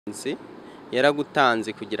nzi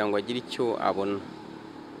yaragutanze kugira ngo agire icyo abona.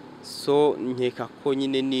 So nkeka ko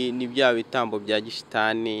nyine ni bya bitambo bya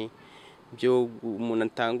gishitani byo umuntu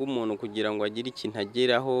atanga umuntu kugira ngo agire ikintu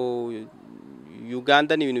ageraho.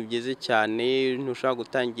 Uganda ni ibintu byiza cyane, ntushobora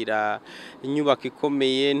gutangira inyubako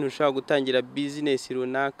ikomeye, ntushobora gutangira business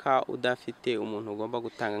runaka udafite umuntu ugomba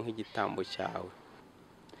gutanga nk'igitambo cyawe.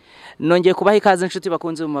 Nongeye kubaha ikaze inshuti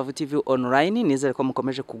bakunze mu Mavu TV online, nizere ko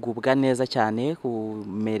mukomeje kugubwa neza cyane,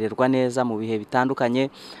 kumererwa neza mu bihe bitandukanye.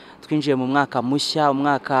 Twinjiye mu mwaka mushya,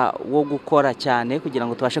 umwaka wo gukora cyane kugira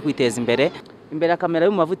ngo tubashe kwiteza imbere. Imbere ya kamera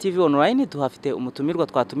y'u Mavu TV online tuhafite umutumirwa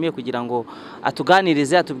twatumiye kugira ngo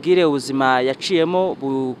atuganirize, atubwire ubuzima yaciyemo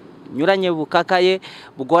bunyuranye, bukakaye,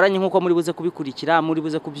 bugoranye nkuko muri buze kubikurikira, muri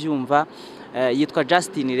buze kubyumva. Yitwa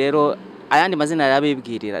Justin. Rero ayandi mazina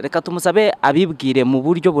yarabibwirira, reka tumusabe abibwire mu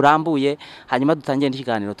buryo burambuye, hanyuma dutangiye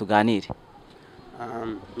n'ikiganiro tuganire.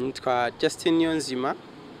 Nitwa Justin Yonzima,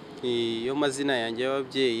 yo mazina yanjye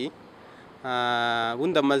y'ababyeyi.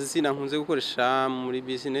 Bundi amazina nkunze gukoresha muri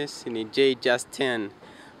business ni J Justin.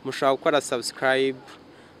 Mushobora gukora subscribe.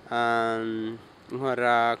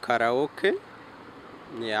 Nkora karaoke,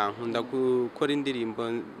 nkunda gukora indirimbo,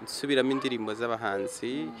 nsubiramo indirimbo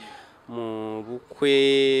z'abahanzi mu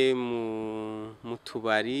bukwe, mu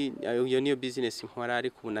tubari. Iyo niyo business nkora,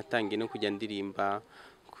 ariko ubu natangiye no kujya ndirimba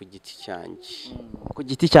ku giti cyanjye. Ku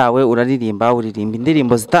giti cyawe uririmba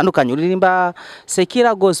indirimbo zitandukanye, uririmba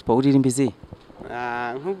sekira gospel, uririmba izi?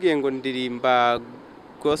 Nkubwiye ngo ndirimba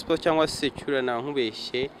gospel cyangwa sekira na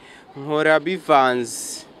nkubeshye, nkora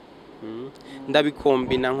bivanze.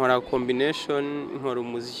 Ndabikombina, nkora combination, nkora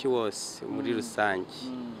umuziki wose muri rusange.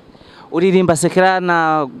 Uririmba sekera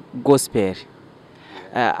na gospel.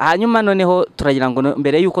 Hanyuma noneho turagira ngo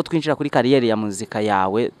mbere yuko twinjira kuri kariyeri ya muzika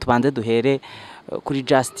yawe, tubanze duhere kuri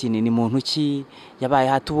Justin. Ni muntu ki yabaye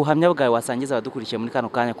hatu ubuhamya bwawe wasangiza abadukurikiye muri kano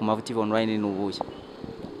kanya ku Mavu TV online n'ubuye?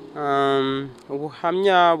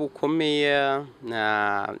 Ubuhamya bukomeye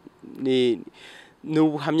ni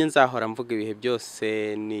ubuhamya nzahora mvuga ibihe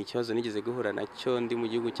byose. Ni ikibazo nigeze guhura nacyo ndi mu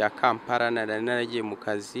gihugu cya Kampala, naragiye mu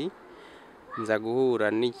kazi, nza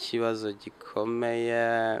guhura n'ikibazo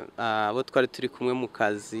gikomeye. Abo twari turi kumwe mu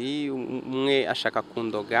kazi, umwe ashaka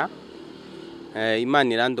kundoga,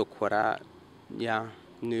 Imana irandokora.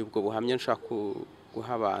 Ni ubwo buhamya nshaka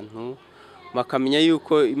guha abantu bakamenya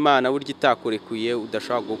yuko Imana burya itakurekuye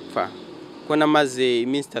udashobora gupfa. Ko namaze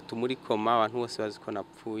iminsi 3 muri koma, abantu bose bazi ko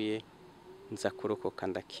napfuye, nza kurokoka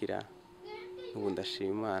ndakira, ubu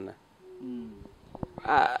ndashima Imana.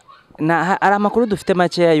 Ari amakuru dufite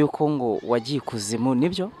makeya yuko ngo wagiye kuzimu,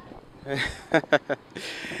 nibyo?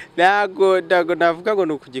 Ntago navuga ngo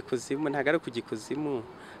ni ukugikuzimu, ntago ari ukugikuzimu,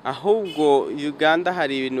 ahubwo Uganda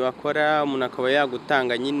hari ibintu bakora, umuntu akaba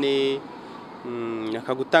yagutanga nyine,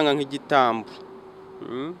 akagutanga nk'igitambo.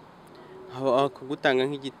 Akagutanga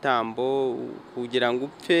nk'igitambo kugira ngo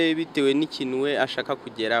upfe bitewe n'ikintu we ashaka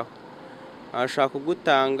kugeraho. Ashaka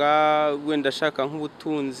kugutanga wenda ashaka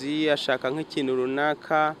nk'ubutunzi, ashaka nk'ikintu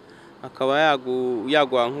runaka, akaba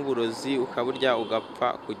yaguha nk'uburozi ukaburya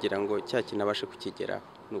ugapfa kugira ngo cya kintu abashe kukigeraho.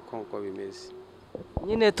 Nuko bimeze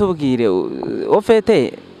nyine. Tubwire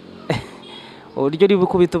ofete uburyo uri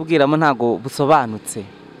kubitubwiramo ntago busobanutse.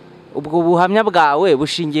 Ubwo buhamya bwawe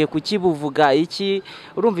bushingiye ku kibuvuga iki?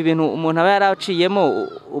 Urumva ibintu umuntu aba yaraciyemo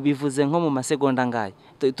ubivuze nko mu masegonda ngaye.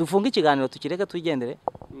 Tufunga ikiganiro tukireka tugendere?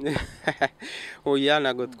 Oya,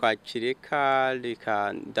 nago twakireka,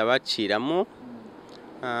 reka ndabaciramo.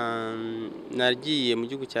 Nagiye mu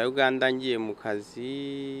gihugu cya Uganda, ngiye mu kazi,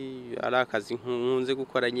 ari akazi nkunze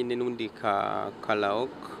gukora nyine n'undi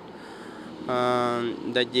karaoke.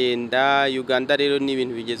 Ndagenda Uganda. Rero ni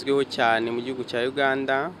ibintu bigezweho cyane mu gihugu cya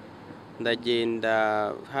Uganda.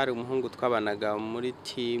 Ndagenda, hari umuhungu twabanaga muri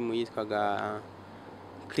team yitwaga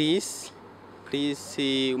Chris.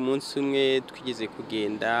 Umunsi umwe twigeze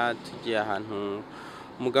kugenda tugiye ahantu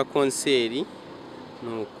mu gakonseri,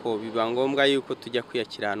 nuko biba ngombwa yuko tujya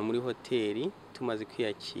kwiyakira ahantu muri hoteli. Tumaze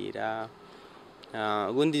kwiyakira,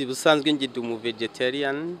 ubundi busanzwe ngide umu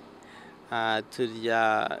vegetarian,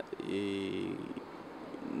 turya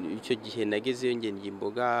icyo gihe nagezeyo ngenda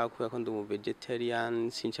imboga kubera ko ndi umu vegetarian,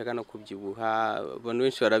 sinshaka no kubyibuha. Abantu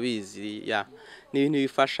benshi barabizi, ni ibintu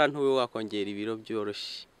bifasha ntube wakongera ibiro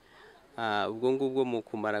byoroshye. Ubwo ngubwo mu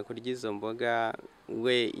kumara kurya izo mboga,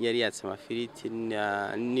 we yari yatse amafiriti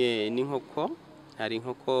n'inkoko. Hari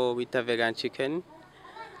inkoko bita vegan chicken,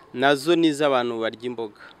 nazo ni z'abantu barya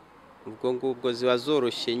imboga. Ubwo ngubwo ziba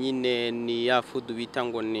zoroshye nyine, ni ya food bita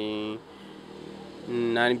ngo ni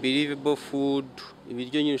unbelievable food.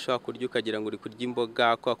 Ibiryo nyine ushobora kurya ukagira ngo uri kurya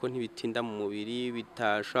imboga, kuko ntibitinda mu mubiri,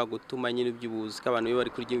 bitashobora gutuma nyine ubyibuha. Abantu iyo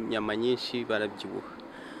bari kurya inyama nyinshi barabyibuha.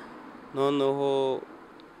 noneho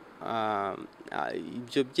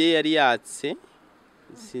ibyo bye yari yatse,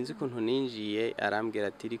 sinzi ukuntu ninjiye arambwira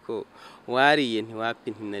ati ariko wariye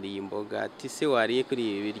ntiwapi, ntinariye imboga, ati se wariye kuri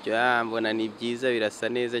ibi biryo? Mbona ni byiza birasa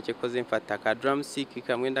neza, cyakoze mfata ka drumstick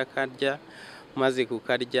kamwe ndakarya, maze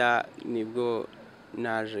kukarya nibwo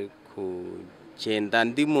naje kugenda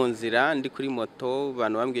ndi mu nzira ndi kuri moto.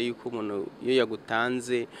 Abantu bambwiye yuko umuntu iyo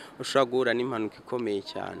yagutanze ushobora guhura n'impanuka ikomeye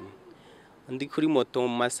cyane. Ndi kuri moto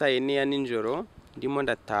mu masaha 4 ya nijoro ndimo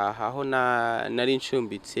ndataha aho nari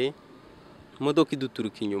ncumbitse, imodoka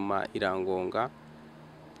iduturuka inyuma irangonga,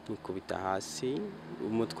 nikubita hasi,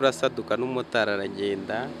 umutwe urasaduka n'umumotari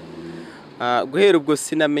aragenda. Guhera ubwo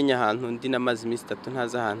sinamenya ahantu ndi, namaze iminsi 3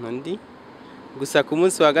 ntazi ahantu ndi. Gusa ku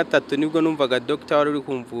munsi wa gatatu nibwo numvaga doctor wari uri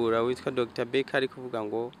kumvura witwa Dr. Becker ari kuvuga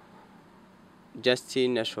ngo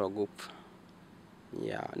Justin ashobora gupfa.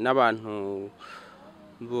 N'abantu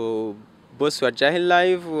boss wa Jahe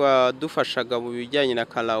Live wadufashaga mu bijyanye na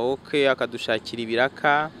karaoke akadushakira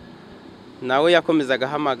ibiraka, nawe yakomezaga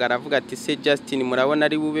ahamagara avuga ati se Justin murabona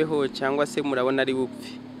ari bubeho cyangwa se murabona ari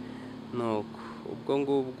bupfe? Nuko ubwo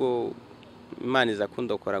ngubwo Imana iza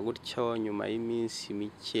kundokora gutyo, nyuma y'iminsi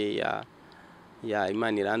mikeya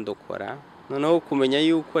Imana irandokora. Noneho kumenya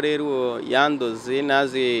yuko rero yandoze,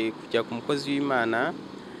 naze kujya ku mukozi w'Imana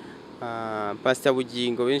Pastor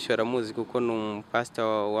Bugingo, benshi baramuzi kuko ni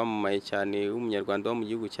umupastor wamamaye cyane w'umunyarwanda wo mu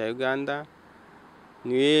gihugu cya Uganda.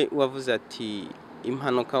 Niwe wavuze ati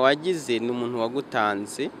impanuka wagize ni umuntu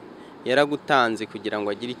wagutanze, yaragutanze kugira ngo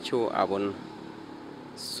agire icyo abona.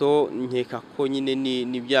 So nkeka ko nyine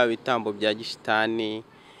ni bya bitambo bya gishitani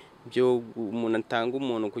byo umuntu atanga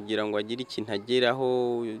umuntu kugira ngo agire ikintu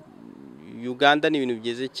ageraho. Uganda ni ibintu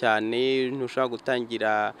byiza cyane, ntushobora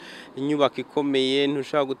gutangira inyubako ikomeye,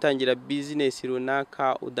 ntushobora gutangira business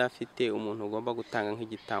runaka udafite umuntu ugomba gutanga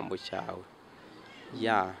nk'igitambo cyawe.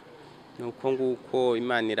 Nuko nguko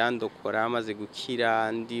Imana irandokora, maze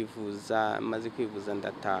gukira ndivuza, maze kwivuza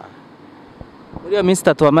ndataha. Muri iyo minsi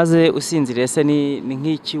 3 wamaze usinziriye se ni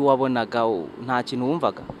nk'iki wabonaga, nta kintu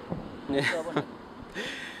wumvaga?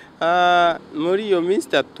 Muri iyo minsi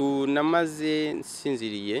 3 namaze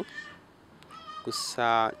nsinziriye,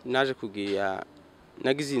 gusa naje kugira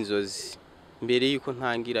nagize inzozi mbere yuko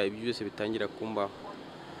ntangira ibyo byose bitangira kumbaho.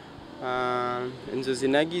 Inzozi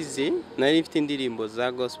nagize, nari mfite indirimbo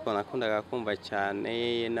za gospel nakundaga kumva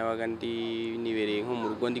cyane, nabaga nibereye nko mu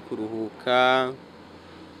rugo ndi kuruhuka,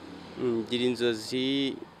 ngira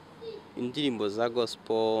inzozi indirimbo za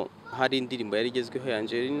gospel. Hari indirimbo yari igezweho ya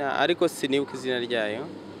Angelina ariko sinibuka izina ryayo.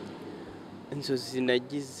 Inzozi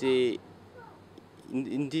nagize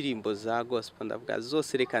indirimbo za gospel ndavuga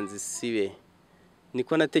zose reka nzisibe,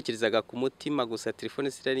 niko natekerezaga ku mutima, gusa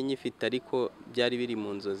telefone sirari nyifite, ariko byari biri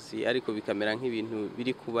mu nzozi, ariko bikamera nk'ibintu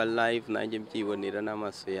biri kuba live nanjye byibonera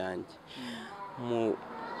n'amaso yanjye.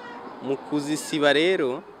 Mu kuzisiba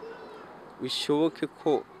rero bishoboke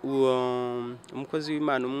ko umukozi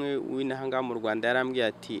w'Imana umwe w'inahanga mu Rwanda yarambwiye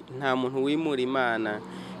ati nta muntu wimura Imana.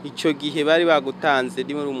 Icyo gihe bari bagutanze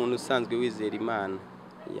ndi muri umuntu usanzwe wizera Imana.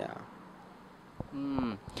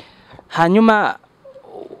 Hanyuma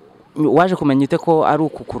waje kumenya ute ko ari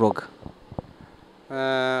ukukuroga?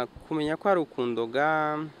 Kumenya ko ari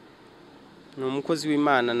ukundoga ni umukozi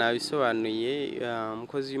w'Imana nabisobanuye.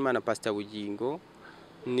 Umukozi w'Imana Pastor Bugingo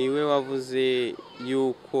niwe wavuze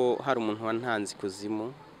yuko hari umuntu wantanze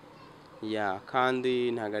kuzimu.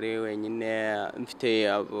 Kandi ntago ari wenyine, mfite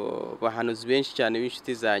abahanuzi benshi cyane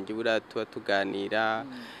b'inshuti zanjye buriya tuba tuganira,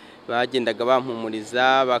 bagendaga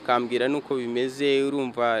bampumuriza bakambwira nuko bimeze.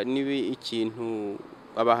 Urumva nibi ikintu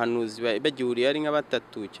abahanuzi bagihuriye ari nka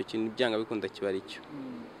 3, icyo kintu byanga bikunda kiba ari cyo.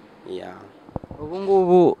 Ubu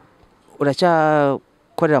ngubu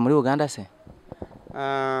uracyakorera muri Uganda se?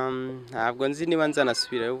 Ntabwo nzi niba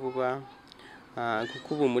nzanasubirayo vuba,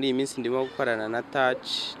 kuko ubu muri iyi minsi ndimo gukorana na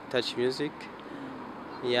Touch Music.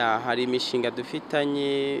 Hari imishinga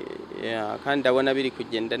dufitanye, kandi ndabona biri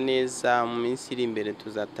kugenda neza. Mu minsi iri imbere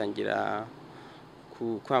tuzatangira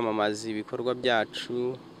kwamamaza ibikorwa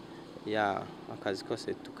byacu. Akazi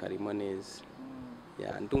kose tukarimo neza.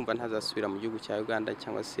 Ndumva ntazasubira mu gihugu cya Uganda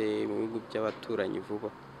cyangwa se mu bihugu by'abaturanyi vuba.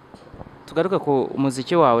 Tugaruka ku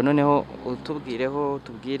muziki wawe noneho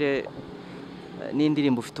tubwire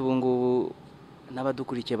n'indirimbo ufite ubu ngubu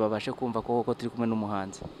n'abadukurikiye babashe kumva ko turi kumwe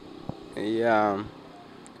n'umuhanzi.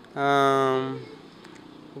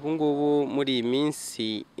 Ubu ngubu muri iyi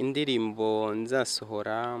minsi indirimbo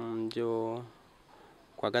nzasohora mu byo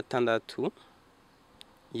kwa gatandatu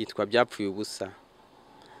yitwa Byapfuye Ubusa.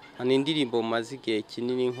 Ni indirimbo maze igihe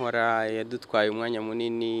kinini nkora, yadutwaye umwanya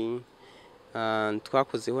munini.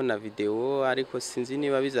 Twakozeho na video, ariko sinzi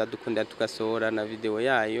niba bizadukunda tugasohora na video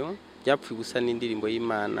yayo. byapfuye gusa n'indirimbo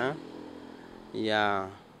y'Imana ya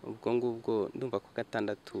ubwo ngubwo ndumva ko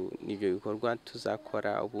gatandatu nibyo bikorwa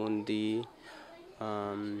tuzakora ubundi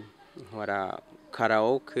nkora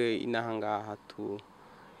karaoke inaha ngaha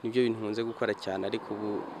nibyo bintu nkunze gukora cyane ariko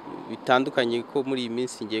ubu bitandukanye ko muri iyi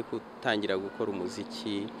minsi ngiye gutangira gukora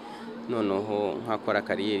umuziki noneho nkakora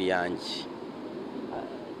kariyeri yanjye.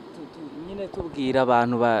 nyine tubwira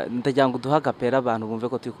abantu ndagira ngo duha agapera abantu bumve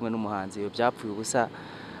ko turi kumwe n'umuhanzi iyo byapfuye ubusa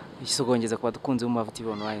isogongeza ku badukunze mu Mavu TV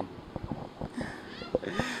online.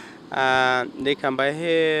 Ndeka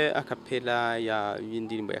mbahe akapela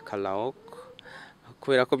y'indirimbo ya karaoke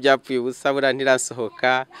kubera ko byapfuye ubusa bura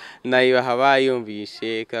ntirasohoka nayo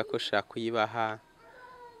habayumvishe kako shaka kuyibaha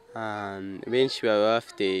benshi baba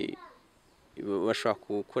bafite bashobora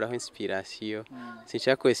gukuraho inspiration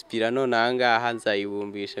sinshaka ko inspira none ahangaha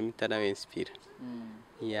nzayibumbisha mpita nawe inspira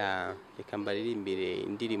ya reka mbaririmbire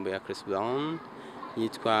indirimbo ya Chris Brown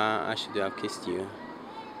yitwa I Should Have Kissed You.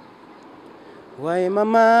 Why am I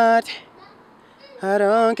mad? I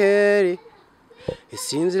don't get it. It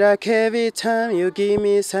seems like every time you give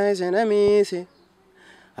me signs and I miss it.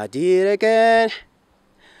 I did it again,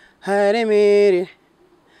 I admit it.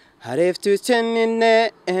 I have to stand in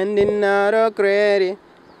there and then I regret it.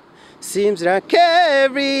 Seems like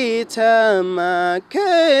every time I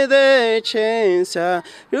get the chance I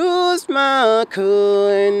lose my cool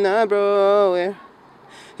and I blow it.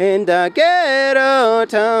 And I get all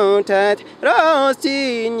tongue-tied, lost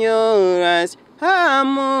in your eyes.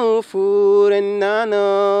 I'm a fool and I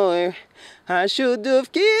know it. I should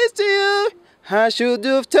have kissed you, I should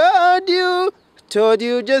have told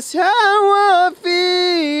you just how I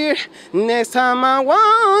feel. Next time I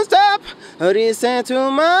won't stop, listen to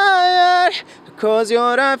my heart, 'cause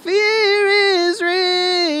your fear is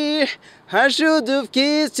real. I should have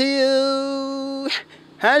kissed you,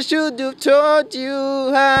 I should have told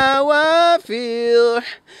you how I feel.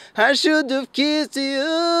 I should have kissed you,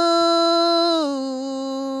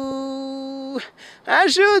 I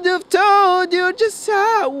should have told you just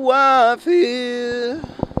how I feel.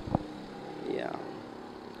 Yeah,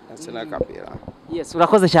 that's an acapella. Yes,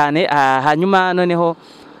 urakoze cyane. Hanyuma noneho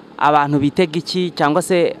abantu bitega iki cyangwa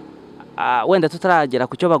se wenda tutaragera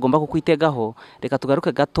ku cyo bagomba kukwitegaho, reka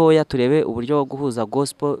tugaruke gatoya turebe uburyo bwo guhuza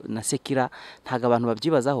gospel na sekira. Ntago abantu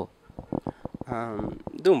babyibazaho.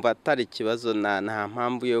 Ndumva atari ikibazo nta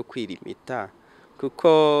mpamvu yo kwirimita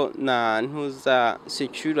kuko na ntuza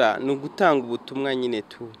secura no gutanga ubutumwa nyine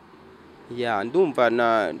tu. Ya ndumva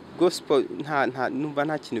na gospel numva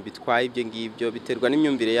nta kintu bitwaye ibyo ngibyo biterwa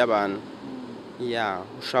n'imyumvire y'abantu. Ya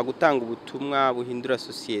ushaka gutanga ubutumwa buhindura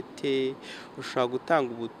societe, ushaka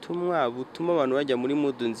gutanga ubutumwa butuma abantu bajya muri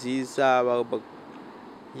mood nziza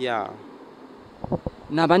ya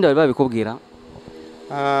Nabandi bari babikubwira.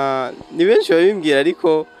 Ni benshi babimbwira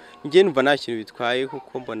ariko njye numva nta kintu bitwaye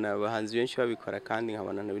kuko mbona abahanzi benshi babikora kandi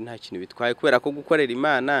nkabona nta kintu bitwaye kubera ko gukorera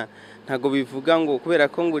Imana ntago bivuga ngo kubera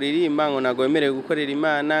ko nguririmba ngo ntago wemerewe gukorera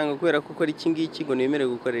Imana ngo kubera ko ukora iki ngiki ngo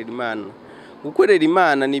nemerewe gukorera Imana. Gukorera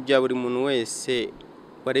Imana ni bya buri muntu wese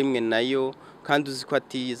waremwe nayo kandi uzi ko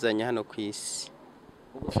atizanya hano ku isi.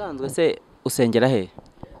 Ubusanzwe se usengera he?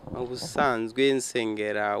 Ubusanzwe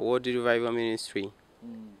nsengera World Revival Ministry.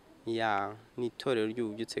 Ya ni itorero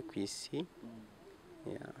ry'ububyutse ku isi.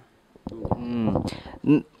 Ya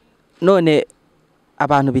None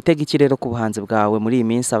abantu bitega iki rero ku buhanzi bwawe muri iyi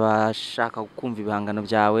minsi abashaka kumva ibihangano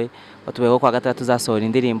byawe batubeho kwa gatatu tuzasohora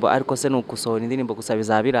indirimbo ariko se nukusohora indirimbo gusa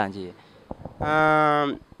bizaba birangiye?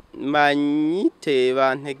 Manyite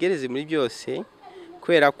bantegereze muri byose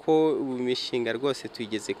kubera ko ubu mishinga rwose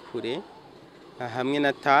tuyigeze kure hamwe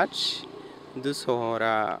na touch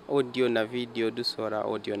dusohora audio na video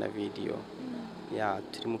ya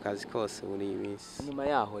turi mu kazi kose muri iyi minsi. Nyuma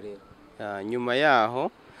yaho rero nyuma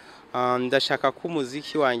yaho ndashaka ko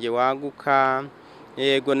umuziki wanjye waguka.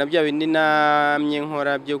 Yego na bya bindi namye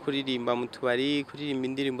nkora byo kuririmba mu tubari, kuririmba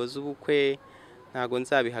indirimbo z'ubukwe ntago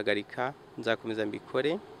nzabihagarika, nzakomeza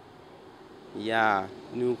mbikore. Ya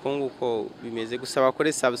ni uko nguko bimeze gusa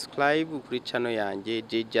bakore subscribe kuri channel yanjye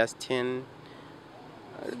J Justin.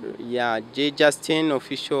 Ya J Justin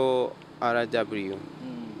official RW.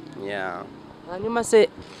 Ya hanyuma se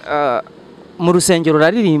mu rusengero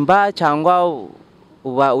uraririmba cyangwa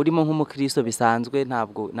uba urimo nk'umukristo bisanzwe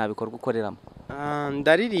ntabwo nabikorwa ukoreramo?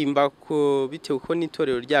 Ndaririmba ko bitewe uko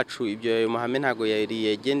n'itorero ryacu ibyo mahame ntago yari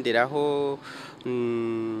yegenderaho.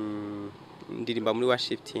 Ndirimba muri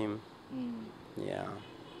worship team. Yeah.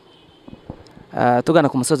 Tugana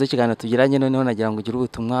ku musozo w'ikiganiro tugiranye noneho nagira ngo ugire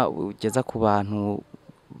ubutumwa ugeza ku bantu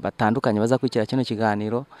batandukanye bazakurikira kino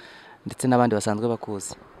kiganiro ndetse n'abandi basanzwe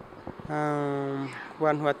bakuzi. Ku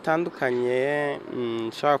bantu batandukanye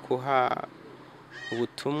nshobora kuha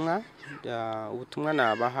ubutumwa. Ubutumwa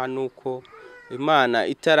nabaha ni uko Imana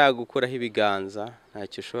itaragukuraho ibiganza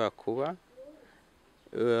ntacyo ushobora kuba.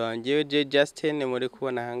 Njyewe Justin muri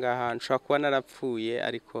kubona aha ngaha nshobora kuba narapfuye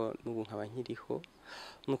ariko n'ubu nkaba nkiriho.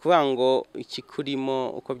 Ni ukuvuga ngo ikikurimo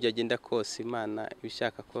uko byagenda kose Imana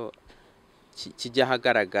ibishaka ko kijya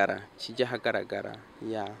ahagaragara.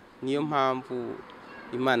 Niyo mpamvu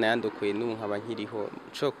Imana yandokoye n'ubu nkaba nkiriho,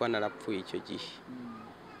 nshobora kuba narapfuye icyo gihe.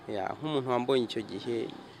 Nk'umuntu wambonye icyo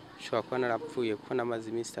gihe nshobora kuba narapfuye kuko namaze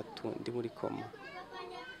iminsi 3 ndi muri koma.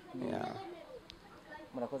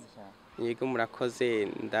 murakoze cyane. Yego murakoze,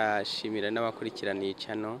 ndashimira n'abakurikirana iyi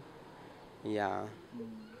channel.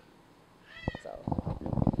 Sawa.